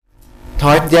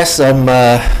Hi, yes, I'm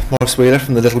Maurice Wheeler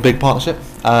from the Little Big Partnership.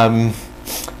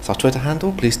 It's our Twitter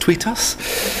handle, please tweet us.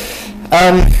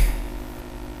 I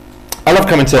love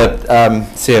coming to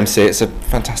CMC, it's a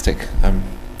fantastic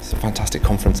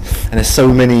conference, and there's so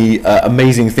many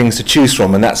amazing things to choose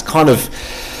from, and that's kind of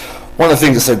one of the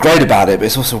things that's so great about it, but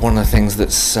it's also one of the things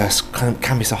that's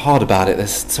can be so hard about it.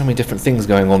 There's so many different things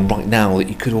going on right now that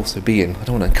you could also be in. I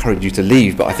don't want to encourage you to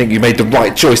leave, but I think you made the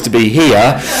right choice to be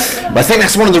here. But I think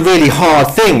that's one of the really hard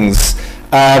things,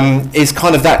 is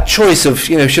kind of that choice of,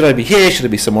 should I be here, should I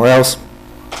be somewhere else?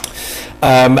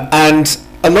 And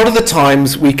a lot of the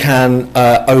times we can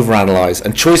overanalyze,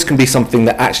 and choice can be something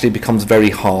that actually becomes very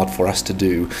hard for us to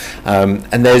do.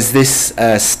 And there's this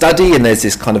study, and there's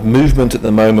this kind of movement at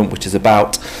the moment which is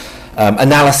about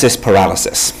analysis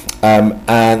paralysis.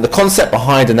 And the concept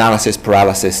behind analysis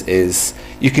paralysis is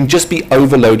you can just be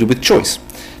overloaded with choice.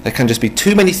 There can just be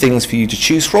too many things for you to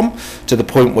choose from, to the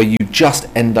point where you just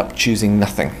end up choosing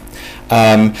nothing.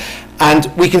 And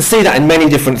we can see that in many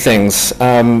different things.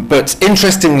 But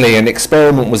interestingly, an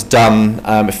experiment was done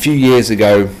a few years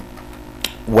ago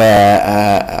where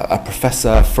a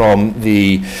professor from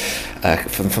the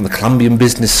Columbian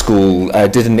Business School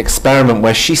did an experiment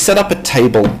where she set up a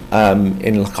table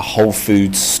in like a Whole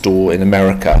Foods store in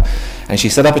America. And she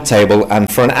set up a table,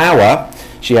 and for an hour,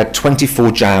 she had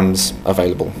 24 jams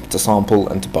available to sample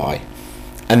and to buy.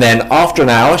 And then after an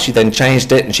hour, she then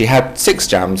changed it, and she had 6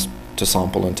 jams to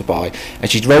sample and to buy, and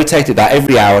she rotated that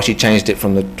every hour. She changed it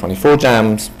from the 24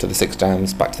 jams to the 6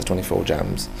 jams back to the 24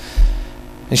 jams,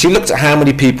 and she looked at how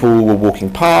many people were walking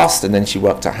past, and then she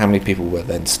worked out how many people were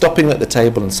then stopping at the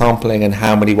table and sampling, and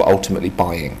how many were ultimately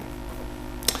buying.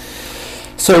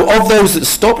 So of those that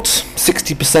stopped,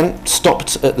 60%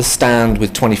 stopped at the stand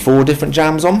with 24 different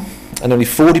jams on, and only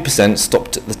 40%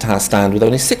 stopped at the stand with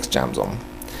only 6 jams on.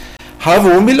 However,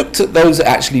 when we looked at those that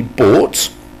actually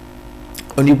bought,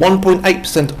 only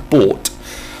 1.8% bought,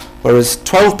 whereas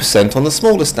 12% on the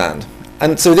smaller stand.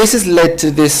 And so this has led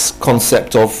to this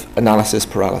concept of analysis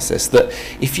paralysis, that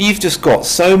if you've just got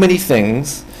so many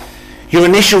things, your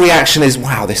initial reaction is,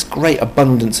 wow, this great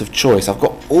abundance of choice, I've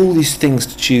got all these things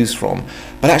to choose from.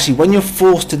 But actually, when you're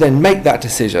forced to then make that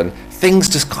decision, things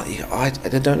just can't, I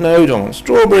don't know, do I want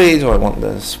strawberries, do I want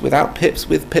this without pips,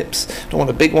 with pips, do I want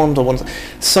a big one, do I want...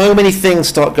 So many things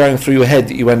start going through your head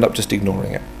that you end up just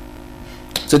ignoring it.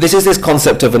 So this is this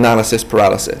concept of analysis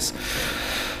paralysis.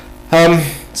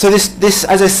 So this,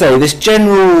 as I say, this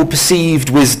general perceived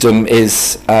wisdom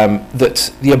is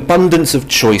that the abundance of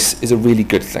choice is a really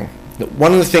good thing. That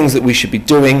one of the things that we should be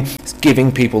doing is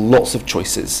giving people lots of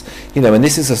choices. And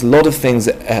this is a lot of things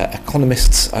that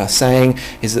economists are saying,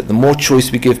 is that the more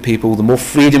choice we give people, the more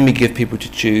freedom we give people to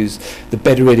choose, the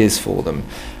better it is for them.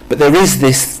 But there is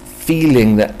this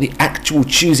feeling that the actual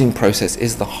choosing process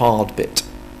is the hard bit.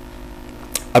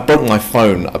 I broke my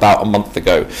phone about a month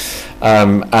ago,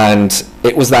 and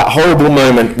it was that horrible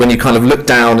moment when you kind of look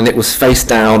down and it was face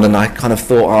down, and I kind of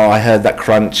thought, oh, I heard that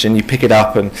crunch, and you pick it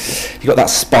up and you got that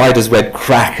spider's web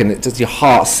crack, and it just, your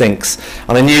heart sinks.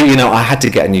 And I knew, I had to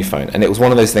get a new phone, and it was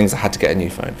one of those things I had to get a new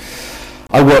phone.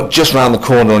 I worked just round the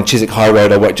corner on Chiswick High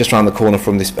Road. I worked just round the corner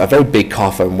from a very big car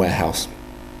phone warehouse.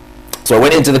 So I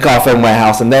went into the car phone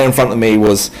warehouse, and there in front of me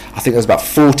was, I think there was about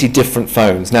 40 different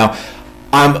phones. Now,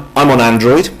 I'm on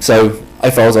Android, so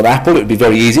if I was on Apple, it would be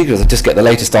very easy because I just get the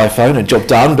latest iPhone and job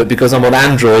done. But because I'm on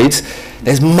Android,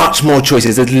 there's much more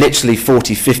choices. There's literally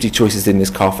 40, 50 choices in this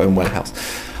car phone warehouse.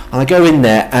 And I go in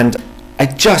there, and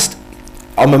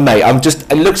I'm a mate. I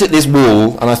looked at this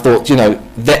wall, and I thought,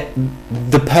 that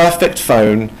the perfect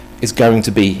phone is going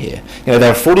to be here. There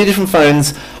are 40 different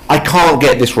phones. I can't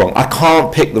get this wrong. I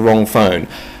can't pick the wrong phone.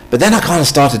 But then I kind of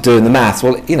started doing the maths.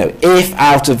 Well, if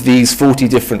out of these 40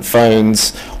 different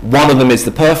phones, one of them is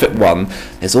the perfect one,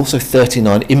 there's also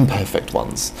 39 imperfect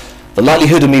ones. The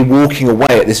likelihood of me walking away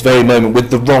at this very moment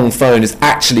with the wrong phone is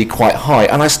actually quite high.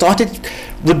 And I started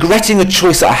regretting a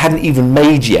choice that I hadn't even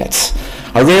made yet.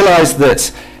 I realised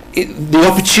that the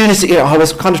opportunity, I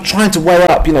was kind of trying to weigh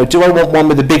up, do I want one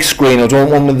with a big screen, or do I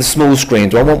want one with a small screen?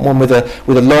 Do I want one with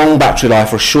a long battery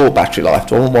life or a short battery life?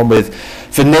 Do I want one with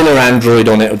vanilla Android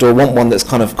on it, or do I want one that's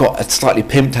kind of got a slightly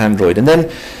pimped Android? And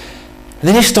then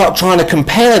you start trying to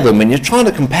compare them, and you're trying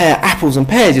to compare apples and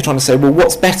pears. You're trying to say, well,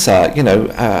 what's better,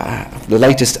 the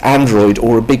latest Android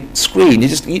or a big screen?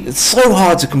 It's so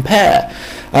hard to compare.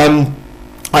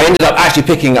 I ended up actually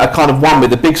picking a kind of one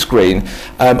with a big screen,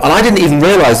 and I didn't even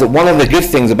realise that one of the good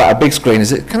things about a big screen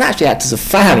is it can actually act as a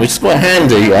fan, which is quite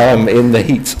handy in the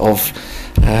heat of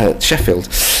Sheffield.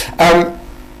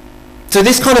 So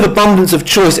this kind of abundance of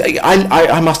choice,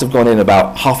 I must have gone in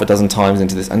about half a dozen times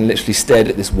into this and literally stared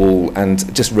at this wall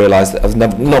and just realised that I was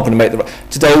not going to make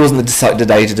today wasn't the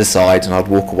day to decide, and I'd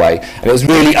walk away. And it was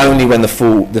really only when the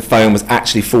phone was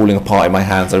actually falling apart in my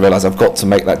hands I realised I've got to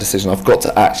make that decision. I've got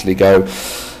to actually go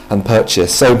and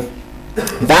purchase. So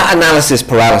that analysis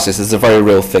paralysis is a very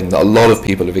real thing that a lot of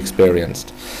people have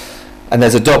experienced. And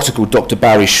there's a doctor called Dr.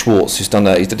 Barry Schwartz he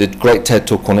did a great TED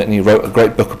talk on it, and he wrote a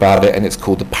great book about it, and it's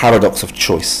called The Paradox of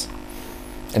Choice.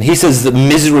 And he says the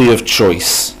misery of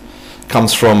choice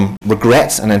comes from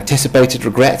regret and anticipated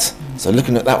regret. So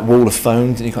looking at that wall of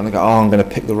phones and you kind of go, oh, I'm going to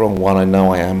pick the wrong one, I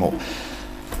know I am. Or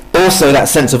also that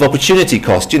sense of opportunity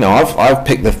cost. You know, I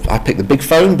picked the big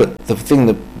phone, but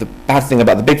the bad thing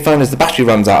about the big phone is the battery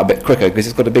runs out a bit quicker because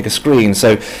it's got a bigger screen.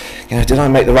 So, you know, did I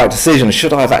make the right decision?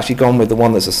 Should I have actually gone with the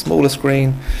one that's a smaller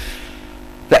screen?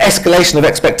 The escalation of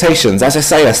expectations. As I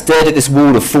say, I stared at this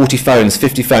wall of 40 phones,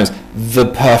 50 phones. The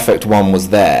perfect one was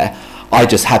there. I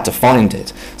just had to find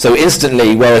it. So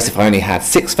instantly, whereas if I only had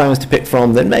 6 phones to pick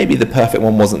from, then maybe the perfect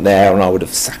one wasn't there and I would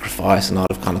have sacrificed and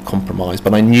I'd have kind of compromised.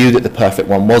 But I knew that the perfect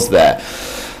one was there.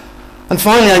 And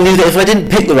finally, I knew that if I didn't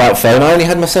pick the right phone, I only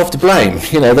had myself to blame.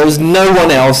 You know, there was no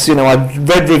one else. You know, I'd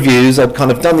read reviews, I'd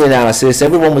kind of done the analysis,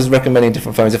 everyone was recommending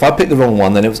different phones. If I picked the wrong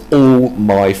one, then it was all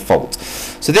my fault.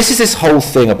 So this is this whole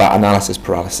thing about analysis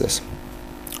paralysis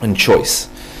and choice.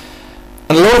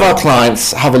 And a lot of our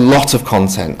clients have a lot of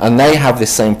content, and they have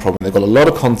this same problem. They've got a lot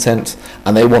of content,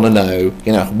 and they want to know,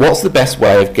 you know, what's the best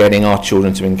way of getting our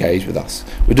children to engage with us?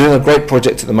 We're doing a great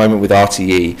project at the moment with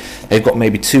RTE. They've got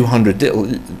maybe 200 little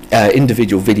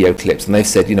individual video clips, and they've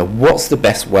said, you know, what's the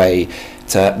best way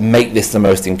to make this the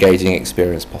most engaging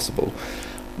experience possible?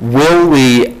 Will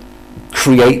we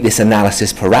create this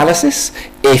analysis paralysis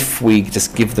if we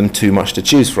just give them too much to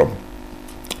choose from?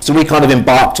 So we kind of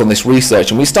embarked on this research,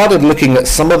 and we started looking at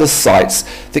some of the sites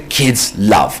that kids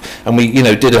love. And we, you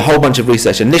know, did a whole bunch of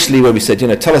research initially where we said, you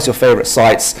know, tell us your favourite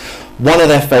sites. One of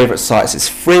their favourite sites is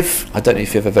Friv. I don't know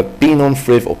if you've ever been on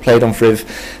Friv or played on Friv.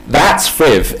 That's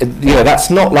Friv. You know, that's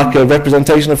not like a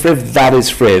representation of Friv. That is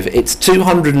Friv. It's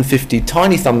 250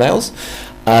 tiny thumbnails.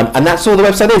 And that's all the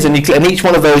website is. And each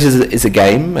one of those is a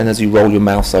game. And as you roll your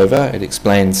mouse over, it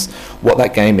explains what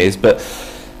that game is. But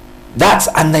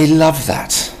and they love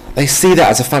that. They see that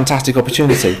as a fantastic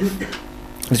opportunity.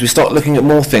 As we start looking at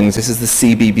more things, this is the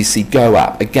CBBC Go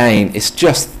app. Again, it's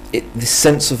just this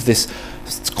sense of this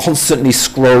constantly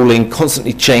scrolling,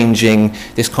 constantly changing,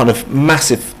 this kind of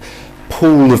massive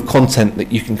pool of content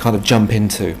that you can kind of jump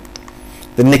into.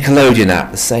 The Nickelodeon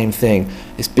app, the same thing.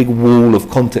 This big wall of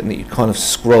content that you kind of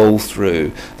scroll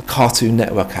through. The Cartoon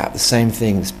Network app, the same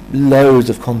thing. There's loads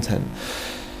of content.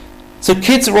 So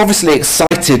kids are obviously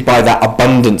excited by that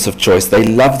abundance of choice. They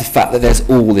love the fact that there's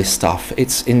all this stuff.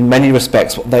 It's in many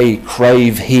respects what they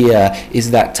crave here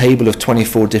is that table of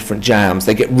 24 different jams.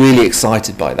 They get really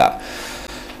excited by that.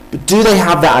 But do they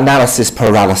have that analysis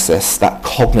paralysis, that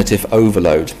cognitive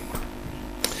overload?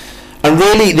 And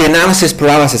really the analysis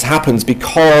paralysis happens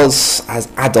because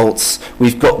as adults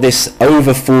we've got this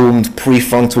overformed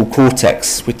prefrontal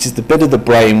cortex, which is the bit of the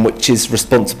brain which is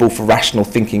responsible for rational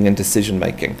thinking and decision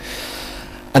making.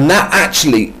 And that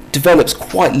actually develops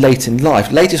quite late in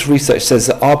life. Latest research says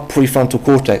that our prefrontal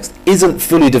cortex isn't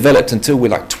fully developed until we're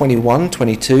like 21,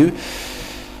 22.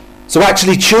 So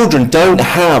actually children don't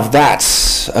have that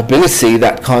ability,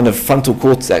 that kind of frontal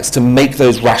cortex to make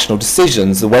those rational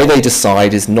decisions. The way they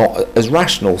decide is not as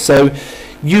rational. So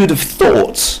you'd have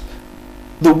thought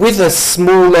that with a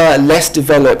smaller, less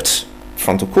developed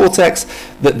frontal cortex,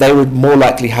 that they would more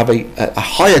likely have a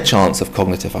higher chance of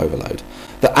cognitive overload,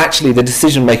 that actually the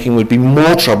decision making would be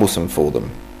more troublesome for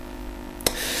them.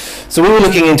 So we were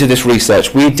looking into this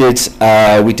research. We did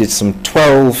some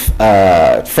 12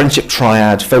 friendship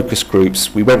triad focus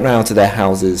groups. We went round to their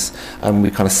houses and we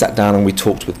kind of sat down and we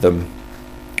talked with them.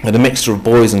 And a mixture of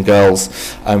boys and girls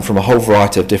from a whole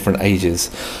variety of different ages.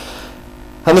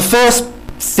 And the first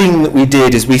thing that we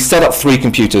did is we set up 3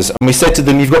 computers and we said to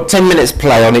them, you've got 10 minutes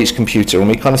play on each computer, and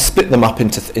we kind of split them up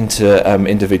into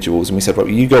individuals, and we said, right,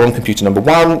 you go on computer number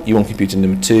 1, you on computer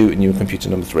number 2, and you on computer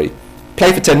number 3.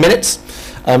 Play for 10 minutes.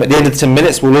 At the end of the 10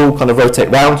 minutes, we'll all kind of rotate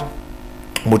round.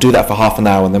 We'll do that for half an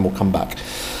hour, and then we'll come back.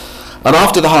 And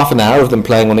after the half an hour of them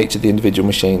playing on each of the individual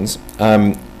machines,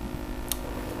 on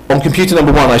computer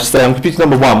number 1, I should say, on computer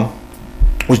number 1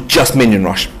 was just Minion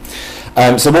Rush.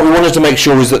 So what we wanted to make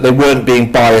sure is that they weren't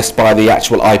being biased by the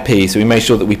actual IP, so we made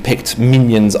sure that we picked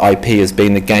Minions IP as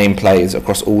being the game plays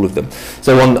across all of them.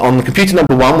 So on the computer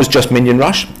number 1 was just Minion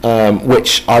Rush,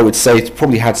 which I would say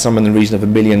probably had some in the region of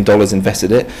 $1 million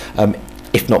invested in it.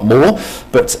 if not more,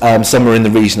 but somewhere in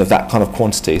the region of that kind of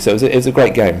quantity. So it was a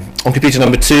great game. On computer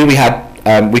number 2, we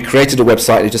created a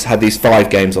website that just had these 5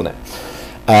 games on it.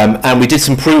 And we did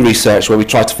some pre-research where we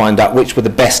tried to find out which were the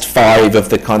best 5 of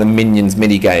the kind of Minions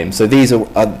mini games. So these are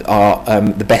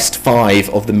the best 5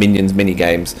 of the Minions mini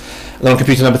games. And on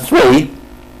computer number 3,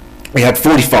 we had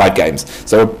 45 games.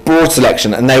 So a broad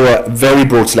selection, and they were very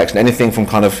broad selection, anything from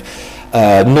kind of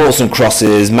noughts and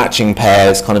crosses, matching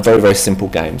pairs, kind of very, very simple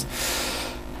games.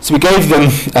 So we gave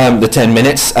them the 10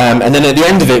 minutes, and then at the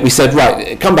end of it we said,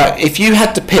 right, come back, if you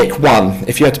had to pick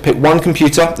one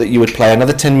computer that you would play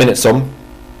another 10 minutes on,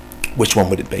 which one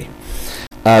would it be?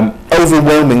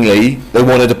 Overwhelmingly, they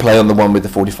wanted to play on the one with the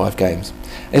 45 games.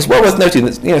 And it's well worth noting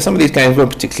that some of these games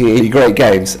weren't particularly great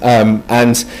games,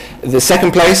 and the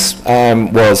second place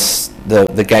was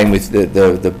the game with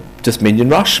the just Minion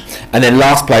Rush, and then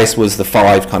last place was the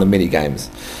 5 kind of mini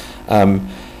games.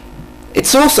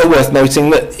 It's also worth noting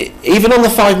that even on the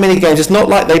 5 mini games, it's not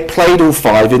like they played all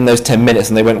 5 in those 10 minutes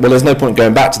and they went, well, there's no point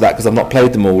going back to that because I've not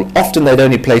played them all. Often they'd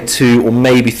only play 2 or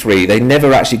maybe 3. They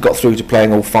never actually got through to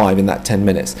playing all 5 in that 10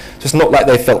 minutes. So it's not like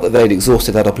they felt that they'd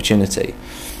exhausted that opportunity.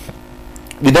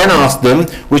 We then asked them,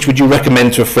 which would you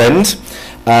recommend to a friend?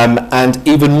 And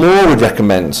even more would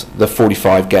recommend the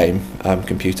 45 game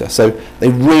computer. So they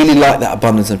really like that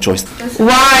abundance of choice.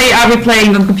 Why are we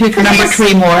playing on computer number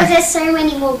 3 more? Because there's so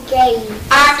many more games.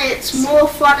 And it's more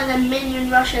fun than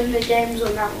Minion Rush and the games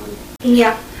on that one.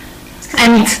 Yeah.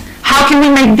 And how can we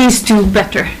make these 2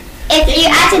 better? If you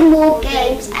added more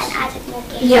games and added more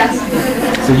games. Yes.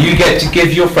 So you get to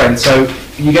give your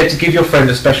friend,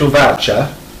 a special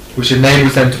voucher which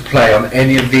enables them to play on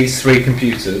any of these 3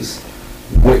 computers.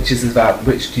 Which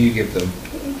do you give them?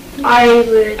 I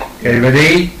would. Okay,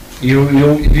 ready?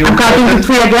 I'm counting to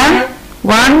 3 again.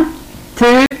 1,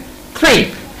 2,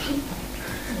 3.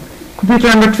 Computer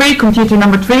number 3, computer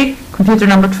number 3, computer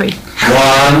number 3.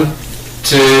 1,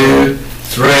 2,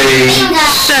 3.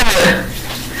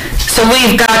 So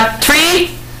we've got 3,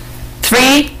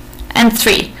 3, and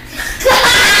 3.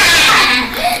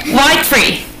 Why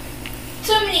 3?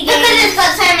 So many games. Because it's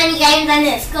got so many games and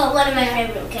it's got one of my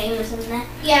favourite games, isn't it?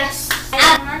 Yes.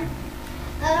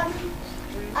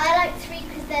 I like 3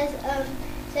 because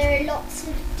there are lots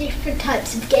of different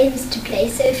types of games to play.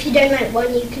 So if you don't like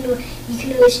one, you can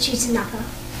always choose another.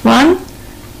 1,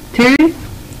 2,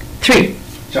 3.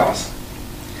 Charles.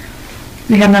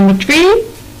 We have number 3,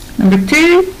 number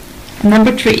 2, and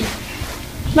number 3.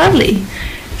 Lovely.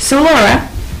 So Laura,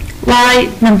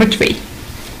 why number 3?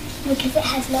 Because it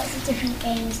has lots of different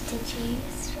games to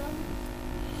choose from.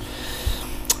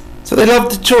 So they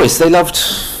loved the choice. They loved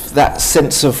that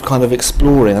sense of kind of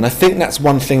exploring, and I think that's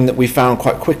one thing that we found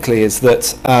quite quickly is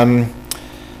that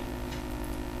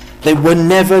they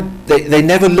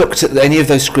never looked at any of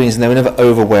those screens and they were never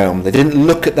overwhelmed. They didn't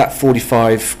look at that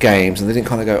 45 games and they didn't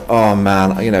kind of go, oh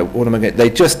man, what am I going to... They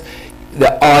just,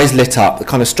 their eyes lit up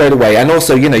kind of straight away. And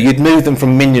also, you'd move them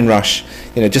from Minion Rush,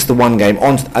 just the one game,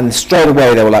 on, and straight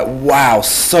away they were like, wow,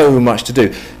 so much to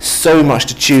do, so much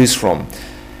to choose from.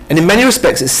 And in many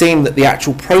respects, it seemed that the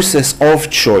actual process of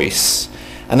choice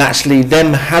and actually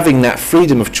them having that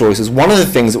freedom of choice is one of the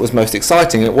things that was most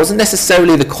exciting. It wasn't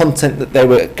necessarily the content that they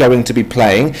were going to be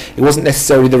playing. It wasn't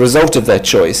necessarily the result of their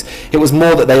choice. It was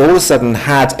more that they all of a sudden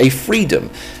had a freedom.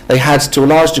 They had, to a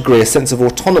large degree, a sense of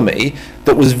autonomy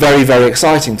that was very, very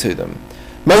exciting to them.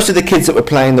 Most of the kids that were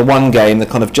playing the one game, the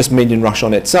kind of just Minion Rush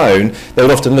on its own, they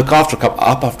would often look after a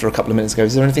couple of minutes and go,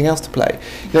 is there anything else to play?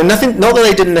 Nothing. Not that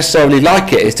they didn't necessarily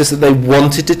like it, it's just that they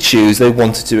wanted to choose, they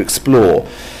wanted to explore.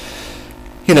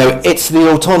 It's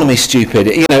the autonomy, stupid.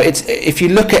 If you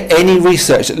look at any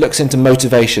research that looks into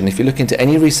motivation, if you look into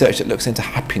any research that looks into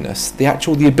happiness, the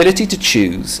ability to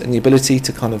choose and the ability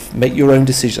to kind of make your own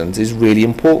decisions is really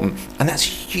important. And that's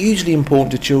hugely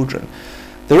important to children.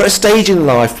 They're at a stage in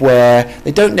life where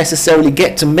they don't necessarily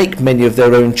get to make many of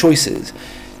their own choices.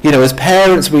 As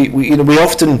parents, we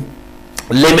often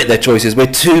limit their choices.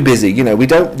 We're too busy. We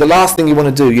don't. The last thing you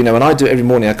want to do, and I do it every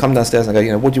morning. I come downstairs and I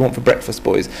go, what do you want for breakfast,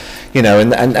 boys?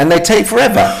 And they take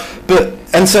forever.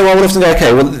 And so I would often go,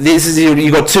 okay, well, this is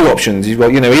you've got 2 options. You've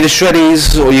got, either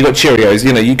Shreddies or you've got Cheerios.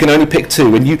 You can only pick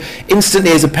 2. And you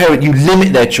instantly, as a parent, you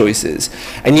limit their choices.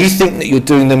 And you think that you're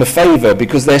doing them a favour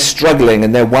because they're struggling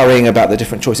and they're worrying about the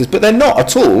different choices. But they're not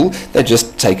at all. They're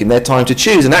just taking their time to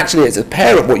choose. And actually, as a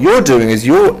parent, what you're doing is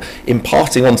you're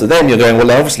imparting onto them. You're going,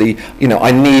 well, obviously, you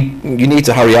need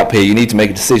to hurry up here. You need to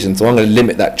make a decision. So I'm going to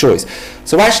limit that choice.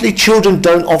 So actually, children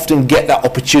don't often get that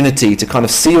opportunity to kind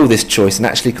of see all this choice and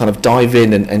actually kind of dive in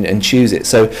and choose it.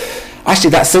 So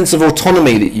actually, that sense of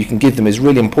autonomy that you can give them is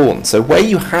really important. So where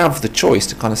you have the choice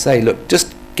to kind of say, look,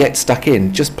 just get stuck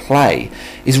in, just play,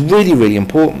 is really, really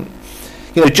important.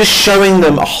 You know, just showing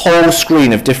them a whole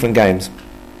screen of different games.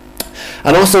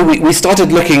 And also we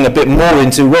started looking a bit more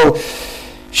into, well,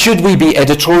 should we be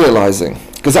editorializing?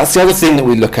 Because that's the other thing that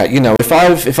we look at. You know, if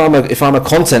I'm a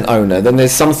content owner, then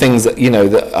there's some things that, you know,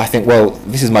 that I think, well,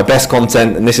 this is my best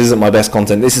content and this isn't my best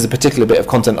content. This is a particular bit of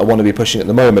content I want to be pushing at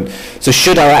the moment. So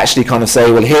should I actually kind of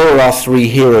say, well, here are our 3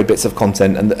 hero bits of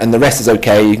content, and the rest is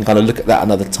okay. You can kind of look at that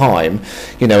another time,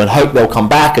 you know, and hope they'll come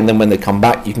back. And then when they come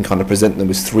back, you can kind of present them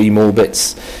with 3 more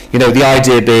bits. You know, the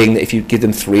idea being that if you give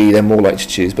them 3, they're more likely to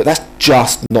choose. But that's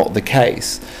just not the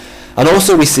case. And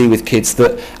also we see with kids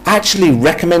that actually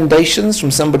recommendations from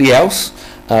somebody else,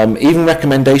 even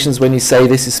recommendations when you say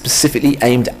this is specifically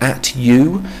aimed at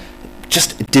you,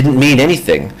 just didn't mean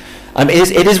anything.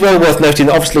 It is well worth noting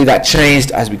that obviously that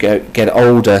changed as we get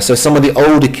older. So some of the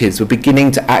older kids were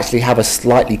beginning to actually have a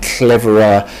slightly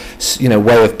cleverer, you know,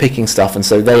 way of picking stuff, and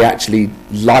so they actually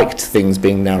liked things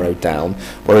being narrowed down,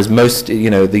 whereas most, you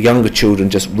know, the younger children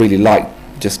just really liked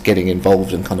just getting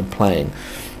involved and kind of playing.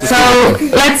 So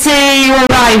let's say you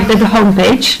arrived at the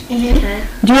homepage.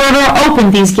 Mm-hmm. Do you ever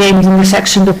open these games in the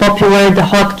section, the popular, the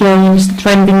hot games, the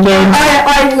trending games?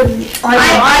 I wouldn't.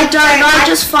 I don't. I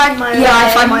just find my own. Yeah, I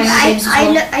find my own games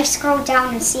as well. I scroll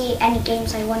down and see any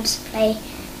games I want to play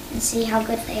and see how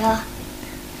good they are.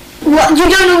 What, you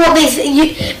don't know what they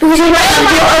because you might have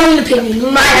your own opinion. You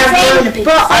might have your own opinion.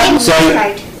 But I'm So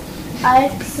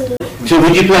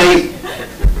would you play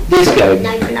this game?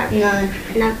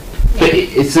 No. But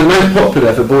it's the most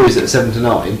popular for boys at 7 to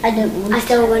 9. I don't want. I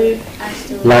still want.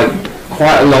 Like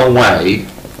quite a long way.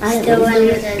 I still want.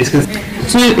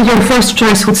 So your first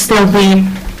choice would still be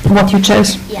what you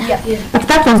chose? Yeah. But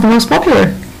that was the most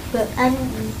popular. But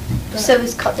so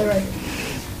is Cut the Rope.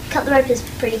 Cut the Rope is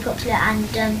pretty popular, and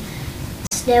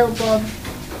Snail Bob.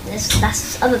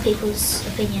 That's other people's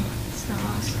opinion. It's not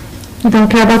ours. You don't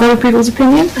care about other people's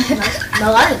opinion?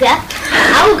 No, I don't care.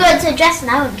 I will go to a dress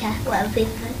and I won't care what other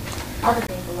people think. Other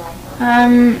people like.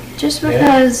 Just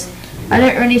because I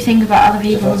don't really think about other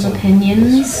people's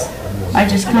opinions. I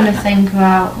just kind of think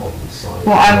about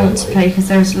what I want to play, because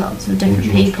there's lots of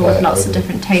different people with lots of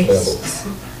different tastes,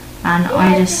 and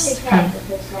I just kind of,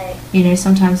 you know,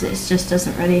 sometimes it just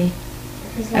doesn't really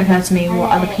occur to me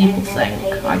what other people think.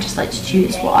 I just like to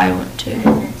choose what I want to.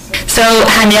 So,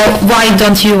 Hanya, why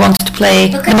don't you want to play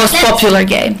the most popular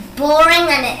game? Boring,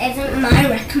 and it isn't my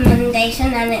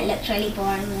recommendation, and it looks really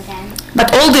boring again.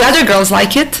 But all the other girls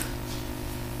like it.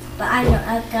 But I'm not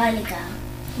a girly girl.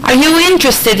 Are you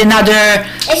interested in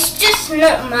It's just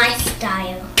not my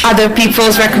style. other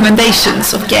people's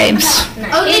recommendations of games?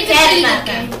 No, Only it's the video not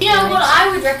game. good. You know what I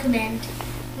would recommend?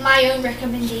 My own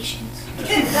recommendations.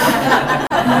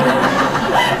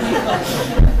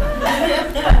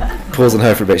 Pause on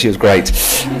her for a bit, she was great.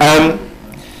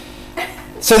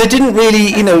 So they didn't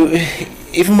really, you know,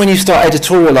 even when you start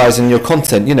editorializing your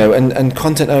content, you know, and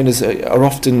content owners are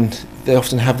often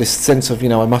have this sense of, you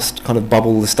know, I must kind of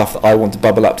bubble the stuff that I want to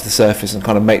bubble up to the surface and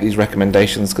kind of make these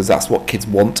recommendations because that's what kids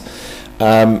want.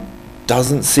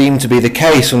 Doesn't seem to be the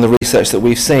case from the research that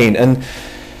we've seen. And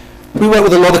we work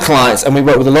with a lot of clients, and we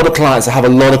work with a lot of clients that have a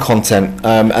lot of content,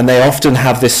 and they often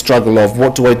have this struggle of,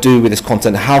 what do I do with this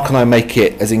content? How can I make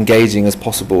it as engaging as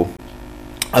possible?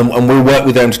 And we'll work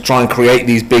with them to try and create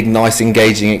these big, nice,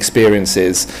 engaging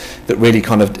experiences that really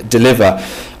kind of deliver.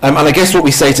 And I guess what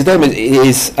we say to them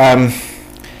is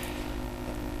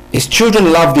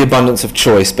children love the abundance of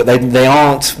choice, but they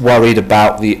aren't worried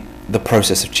about the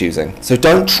process of choosing. So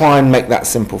don't try and make that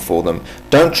simple for them.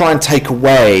 Don't try and take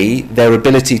away their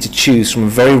ability to choose from a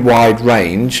very wide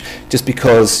range just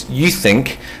because you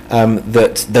think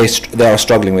that they are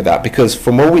struggling with that, because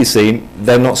from what we've seen,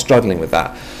 they're not struggling with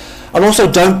that. And also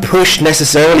don't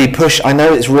necessarily push. I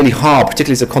know it's really hard,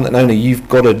 particularly as a content owner. You've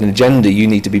got an agenda. You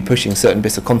need to be pushing certain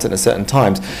bits of content at certain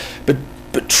times. But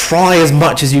try as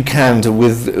much as you can to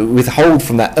withhold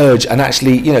from that urge and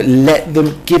actually, you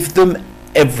know, give them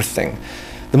everything.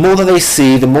 The more that they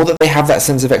see, the more that they have that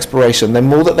sense of exploration, the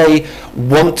more that they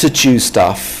want to choose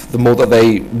stuff, the more that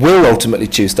they will ultimately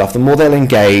choose stuff, the more they'll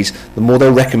engage, the more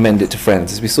they'll recommend it to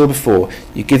friends. As we saw before,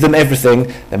 you give them everything,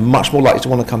 they're much more likely to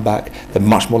want to come back, they're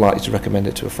much more likely to recommend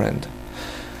it to a friend.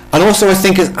 And also I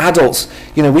think as adults,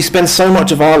 you know, we spend so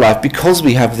much of our life, because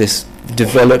we have this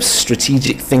developed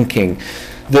strategic thinking,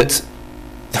 that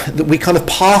we kind of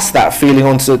pass that feeling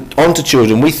onto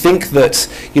children. We think that,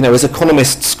 you know, as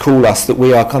economists call us, that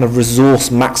we are kind of resource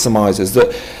maximizers,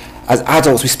 that as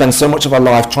adults, we spend so much of our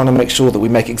life trying to make sure that we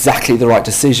make exactly the right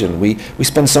decision. We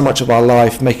spend so much of our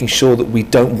life making sure that we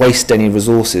don't waste any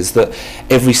resources, that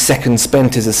every second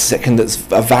spent is a second that's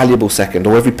a valuable second,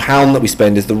 or every pound that we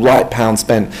spend is the right pound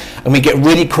spent. And we get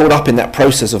really caught up in that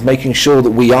process of making sure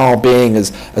that we are being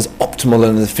as optimal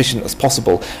and as efficient as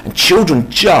possible. And children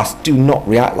just do not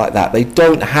react like that. They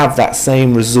don't have that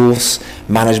same resource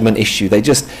management issue. They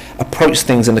just approach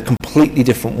things in a completely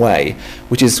different way,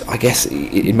 which is, I guess,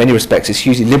 in many respects, it's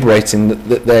hugely liberating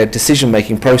that their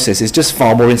decision-making process is just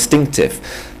far more instinctive.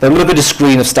 They'll look at a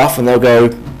screen of stuff and they'll go,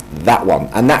 that one,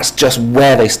 and that's just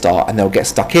where they start, and they'll get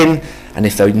stuck in, and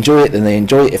if they enjoy it, then they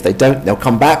enjoy it. If they don't, they'll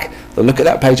come back, they'll look at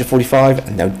that page of 45,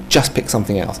 and they'll just pick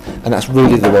something else, and that's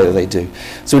really the way that they do.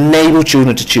 So enable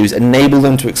children to choose, enable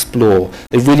them to explore.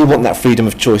 They really want that freedom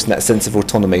of choice and that sense of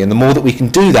autonomy, and the more that we can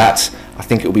do that, I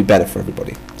think it will be better for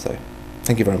everybody. So,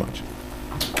 thank you very much.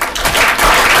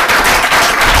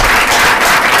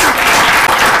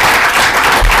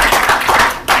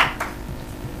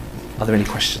 Are there any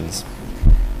questions?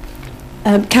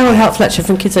 Carol Hart-Fletcher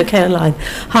from Kids OK Online.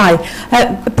 Hi.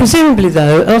 Presumably,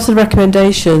 though, a lot of the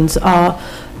recommendations are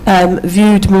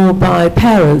viewed more by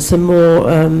parents and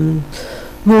more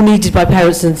needed by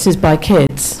parents than it is by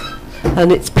kids,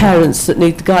 and it's parents that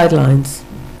need the guidelines.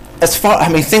 As far, I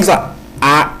mean, things like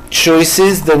app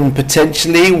choices, then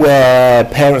potentially where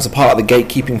parents are part of the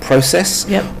gatekeeping process,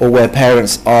 Yep. or where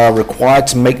parents are required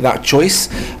to make that choice,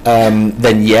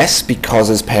 then yes, because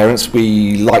as parents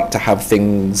we like to have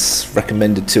things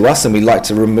recommended to us, and we like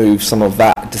to remove some of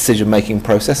that decision-making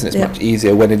process, and it's Yep. much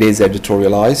easier when it is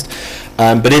editorialised.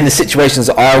 But in the situations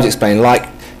that I was explaining, like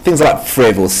things like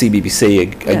Friv or CBBC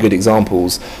are Yeah. good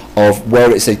examples of where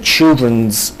it's a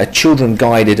children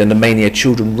guided and mainly a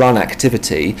children run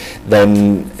activity,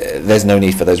 then there's no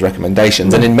need for those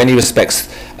recommendations. And in many respects,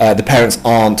 the parents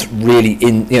aren't really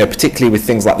in, particularly with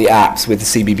things like the apps, with the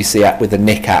CBBC app, with the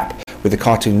Nick app, with the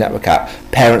Cartoon Network app,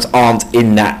 parents aren't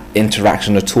in that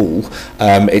interaction at all.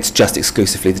 It's just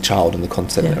exclusively the child and the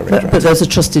content that are But interacting. those are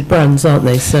trusted brands, aren't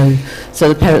they? So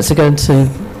the parents are going to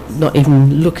not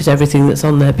even look at everything that's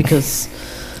on there because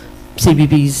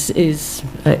CBBS is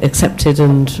accepted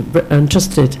and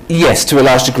trusted. Yes, to a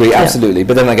large degree, absolutely.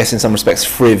 But then I guess in some respects,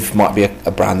 Friv might be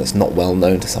a brand that's not well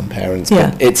known to some parents.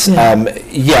 Yeah. But it's,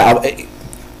 Yeah.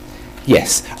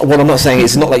 yes. What I'm not saying,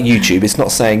 it's not like YouTube. It's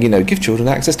not saying, give children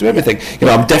access to everything.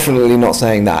 I'm definitely not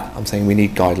saying that. I'm saying we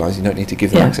need guidelines. You don't need to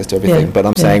give them Yeah. access to everything. Yeah. But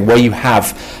I'm Yeah. saying where you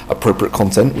have appropriate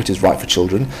content, which is right for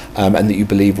children, and that you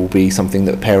believe will be something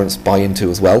that parents buy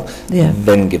into as well, Yeah.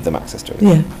 then give them access to it.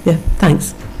 Yeah,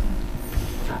 thanks.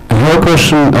 I have a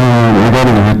question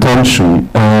regarding retention.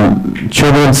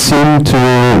 Children seem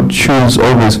to choose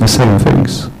always the same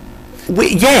things.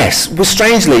 Yes, well,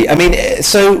 strangely. I mean,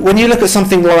 so when you look at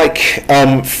something like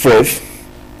Friv,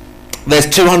 there's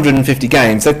 250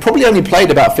 games. They've probably only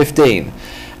played about 15.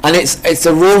 And it's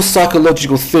a real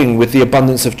psychological thing with the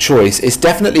abundance of choice. It's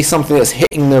definitely something that's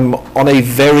hitting them on a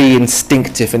very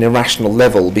instinctive and irrational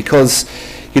level because,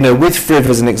 with Friv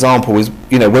as an example, is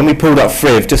when we pulled up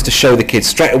Friv just to show the kids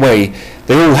straight away,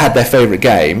 they all had their favourite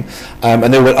game,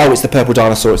 and they went, oh, it's the purple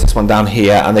dinosaur, it's this one down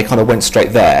here, and they kind of went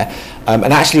straight there.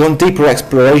 And actually, on deeper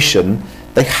exploration,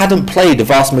 they hadn't played the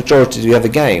vast majority of the other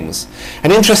games.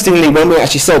 And interestingly, when we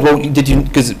actually said, well, did you?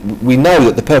 Because we know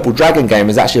that the Purple Dragon game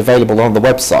is actually available on the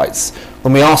websites.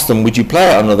 When we asked them, would you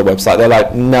play it on another website? They're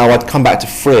like, no, I'd come back to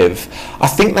Friv. I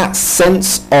think that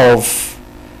sense of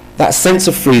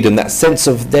freedom, that sense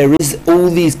of there is all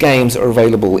these games that are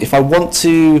available. If I want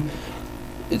to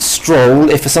stroll,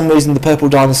 if for some reason the Purple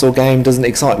Dinosaur game doesn't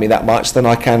excite me that much, then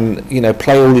I can,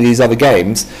 play all of these other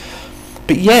games.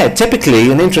 But yeah, typically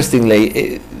and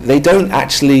interestingly, they don't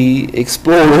actually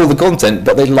explore all the content,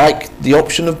 but they like the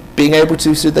option of being able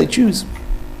to, so they choose.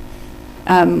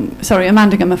 Sorry,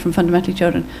 Amanda Gummer from Fundamentally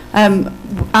Children.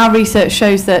 Our research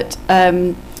shows that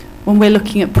when we're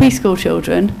looking at preschool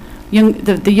children,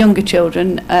 the younger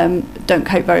children don't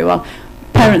cope very well.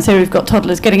 Parents here who've got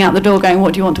toddlers getting out the door going,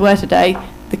 what do you want to wear today?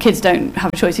 The kids don't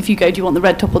have a choice. If you go, do you want the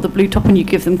red top or the blue top, and you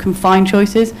give them confined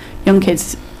choices, young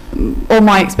kids, all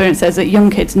my experience says that young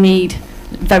kids need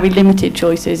very limited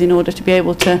choices in order to be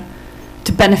able to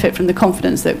benefit from the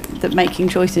confidence that making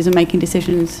choices and making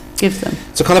decisions gives them.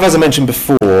 So kind of as I mentioned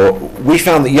before, we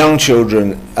found that young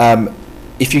children,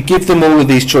 if you give them all of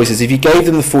these choices, if you gave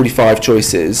them the 45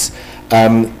 choices,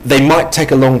 they might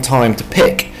take a long time to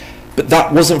pick. But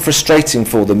that wasn't frustrating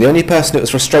for them. The only person it was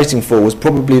frustrating for was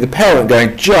probably the parent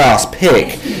going, just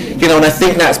pick. And I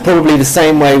think that's probably the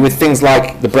same way with things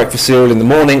like the breakfast cereal in the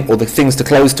morning or the things to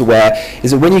clothes to wear,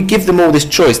 is that when you give them all this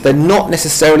choice, they're not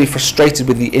necessarily frustrated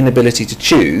with the inability to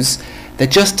choose. they're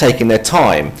just taking their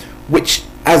time, which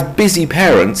as busy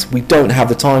parents we don't have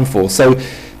the time for. So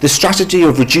the strategy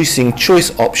of reducing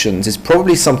choice options is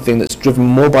probably something that's driven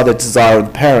more by the desire of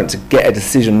the parent to get a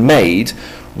decision made,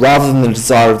 rather than the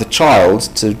desire of the child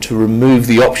to remove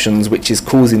the options which is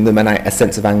causing them a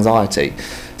sense of anxiety.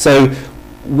 So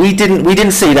we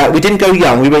didn't see that. We didn't go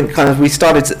young. We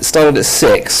started at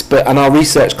 6, and our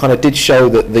research kind of did show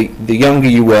that the younger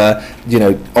you were,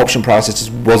 option paralysis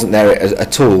wasn't there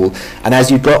at all. And as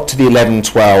you got to the 11,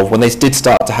 12, when they did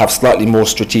start to have slightly more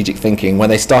strategic thinking, when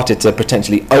they started to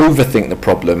potentially overthink the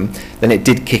problem, then it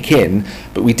did kick in.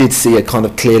 But we did see a kind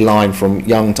of clear line from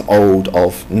young to old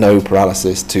of no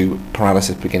paralysis to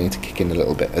paralysis beginning to kick in a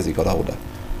little bit as he got older.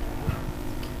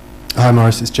 Hi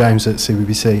Maurice, it's James at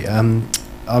CBBC.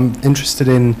 I'm interested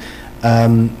in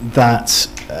that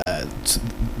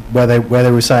where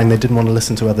they were saying they didn't want to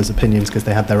listen to others' opinions because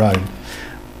they had their own.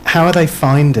 How are they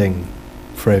finding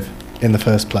FRIV in the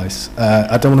first place?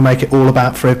 I don't want to make it all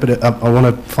about FRIV, but I want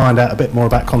to find out a bit more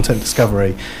about content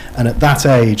discovery. And at that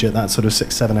age, at that sort of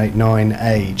 6, 7, 8, 9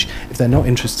 age, if they're not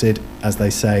interested, as they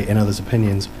say, in others'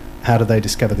 opinions, how do they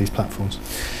discover these platforms?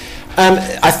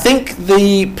 I think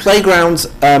the playgrounds.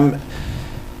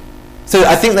 So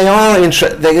I think they are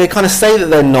they kind of say that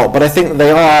they're not, but I think that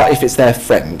they are if it's their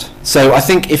friend. So I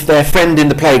think if their friend in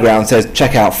the playground says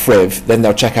check out FRIV, then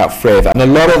they'll check out FRIV. And a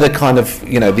lot of the kind of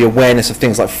the awareness of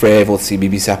things like FRIV or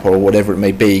CBBC or whatever it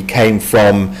may be came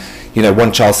from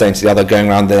one child saying to the other, going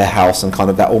around their house, and kind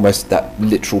of that almost that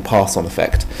literal pass-on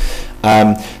effect.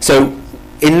 So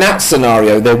in that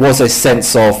scenario, there was a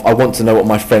sense of I want to know what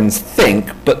my friends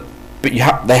think, but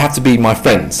they have to be my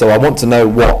friends. So I want to know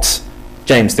what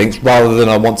James thinks, rather than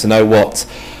I want to know what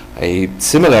a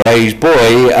similar age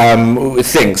boy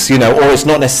thinks, or it's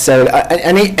not necessarily.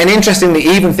 And interestingly,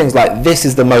 even things like this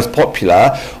is the most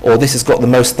popular, or this has got the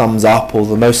most thumbs up, or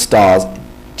the most stars,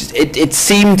 it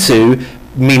seemed to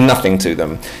mean nothing to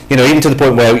them. Even to the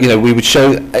point where we would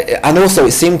show, and also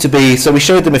it seemed to be. So we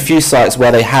showed them a few sites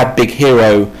where they had Big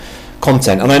Hero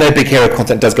content, and I know Big Hero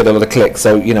content does get a lot of clicks,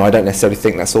 so I don't necessarily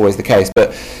think that's always the case,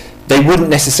 but they wouldn't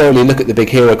necessarily look at the Big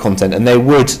Hero content, and they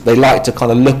like to kind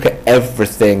of look at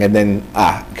everything and then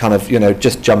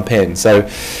just jump in. So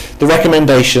the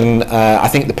recommendation, I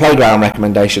think the playground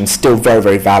recommendation, still very,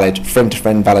 very valid,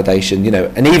 friend-to-friend validation,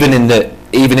 and even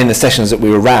in the sessions that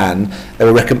we ran,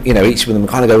 they were each of them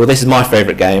kind of go, well, this is my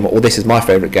favourite game, or this is my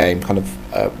favourite game, kind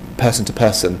of person to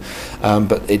person.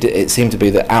 But it seemed to be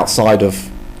that outside of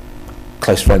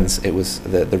close friends, it was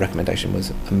the recommendation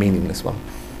was a meaningless one.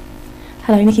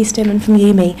 Hello, Nikki Stillman from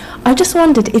Yumi. I just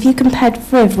wondered if you compared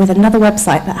FRIV with another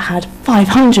website that had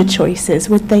 500 choices,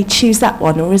 would they choose that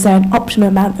one, or is there an optimum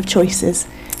amount of choices?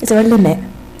 Is there a limit?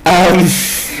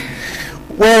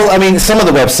 Well, I mean, some of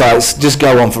the websites just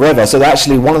go on forever. So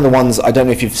actually, one of the ones, I don't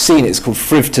know if you've seen, it's called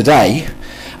FRIV Today,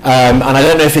 and I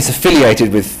don't know if it's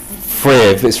affiliated with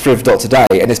FRIV, it's FRIV.today,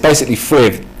 and it's basically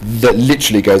FRIV that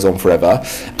literally goes on forever,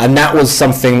 and that was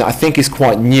something that I think is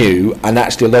quite new, and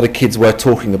actually a lot of kids were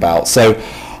talking about. So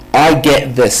I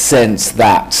get the sense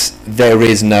that there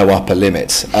is no upper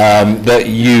limit, that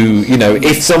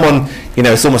if someone,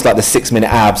 it's almost like the 6-minute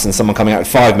abs and someone coming out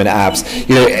with 5-minute abs,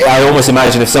 I almost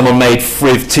imagine if someone made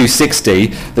FRIV 260,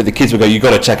 that the kids would go, you've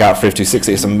got to check out FRIV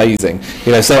 260, it's amazing.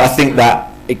 So I think that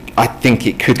I think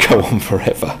it could go on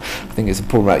forever. I think it's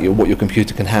important about what your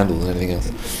computer can handle than anything else.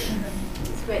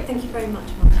 That's great. Thank you very much,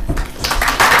 Mark.